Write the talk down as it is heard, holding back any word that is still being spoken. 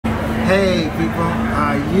Hey people,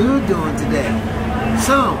 how you doing today?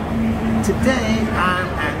 So, today I'm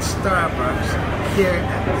at Starbucks here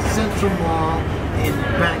at Central Mall in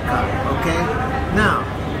Bangkok, okay? Now,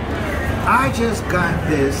 I just got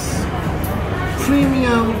this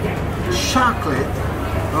premium chocolate,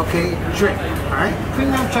 okay, drink, alright?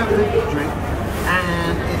 Premium chocolate drink,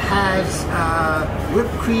 and it has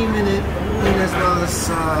whipped cream in it, and as well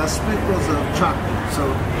as sprinkles of chocolate. So,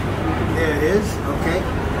 there it is, okay?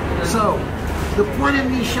 So, the point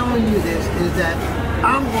of me showing you this is that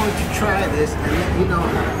I'm going to try this and let you know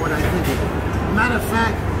what I think of it. Matter of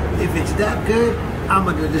fact, if it's that good, I'm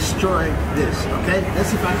going to destroy this, okay? Let's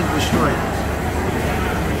see if I can destroy this.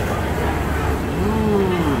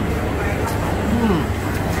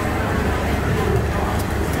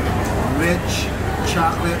 Rich,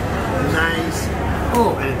 chocolate, nice.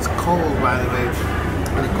 Oh, and it's cold, by the way.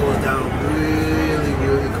 And it goes down really,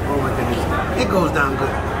 oh my goodness. It goes down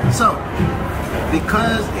good. So,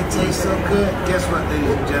 because it tastes so good, guess what, ladies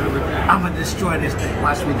and gentlemen? I'm going to destroy this thing.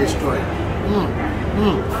 Watch me destroy it.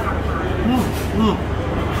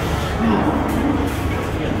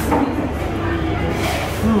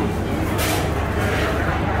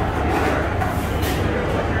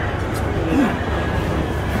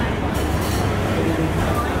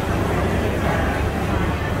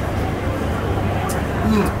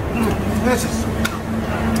 This is,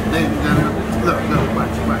 ladies and gentlemen, look,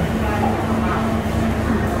 watch.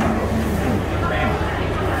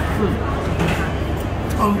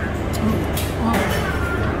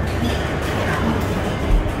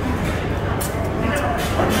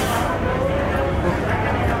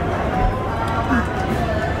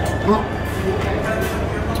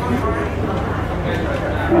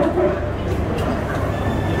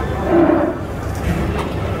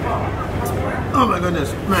 Oh my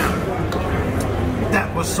goodness, man.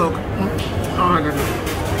 That was so good. Oh my goodness.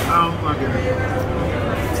 Oh my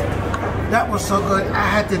goodness. That was so good. I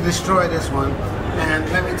had to destroy this one. And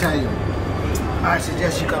let me tell you, I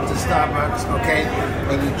suggest you come to Starbucks, okay,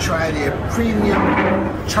 and you try their premium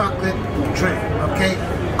chocolate drink, okay?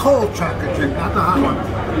 Cold chocolate drink, not the hot one,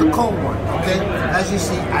 the cold one, okay? As you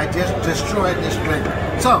see, I just destroyed this drink.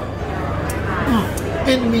 So,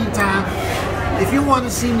 in the meantime, if you want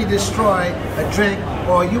to see me destroy a drink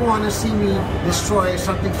or you want to see me destroy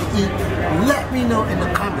something to eat, let me know in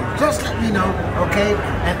the comments. Just let me know, okay?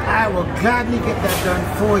 And I will gladly get that done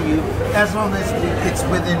for you as long as it's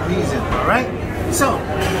within reason, all right? So,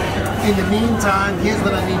 in the meantime, here's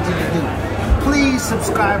what I need you to do. Please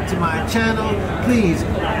subscribe to my channel. Please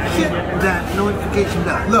hit that notification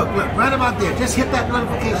bell. Look, right about there. Just hit that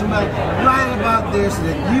notification bell right about there so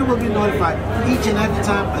that you will be notified each and every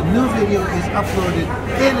time a new video is uploaded.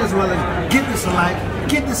 And as well as give this a like.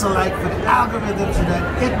 Give this a like for the algorithm so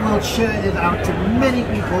that it will share it out to many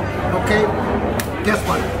people, okay? Guess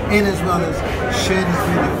what? And as well as share this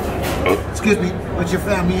video, excuse me, with your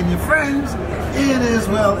family and your friends, and as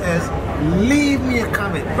well as leave me a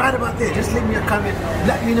comment right about there. Just leave me a comment.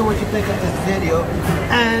 Let me know what you think of this video.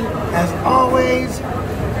 And as always,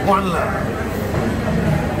 one love.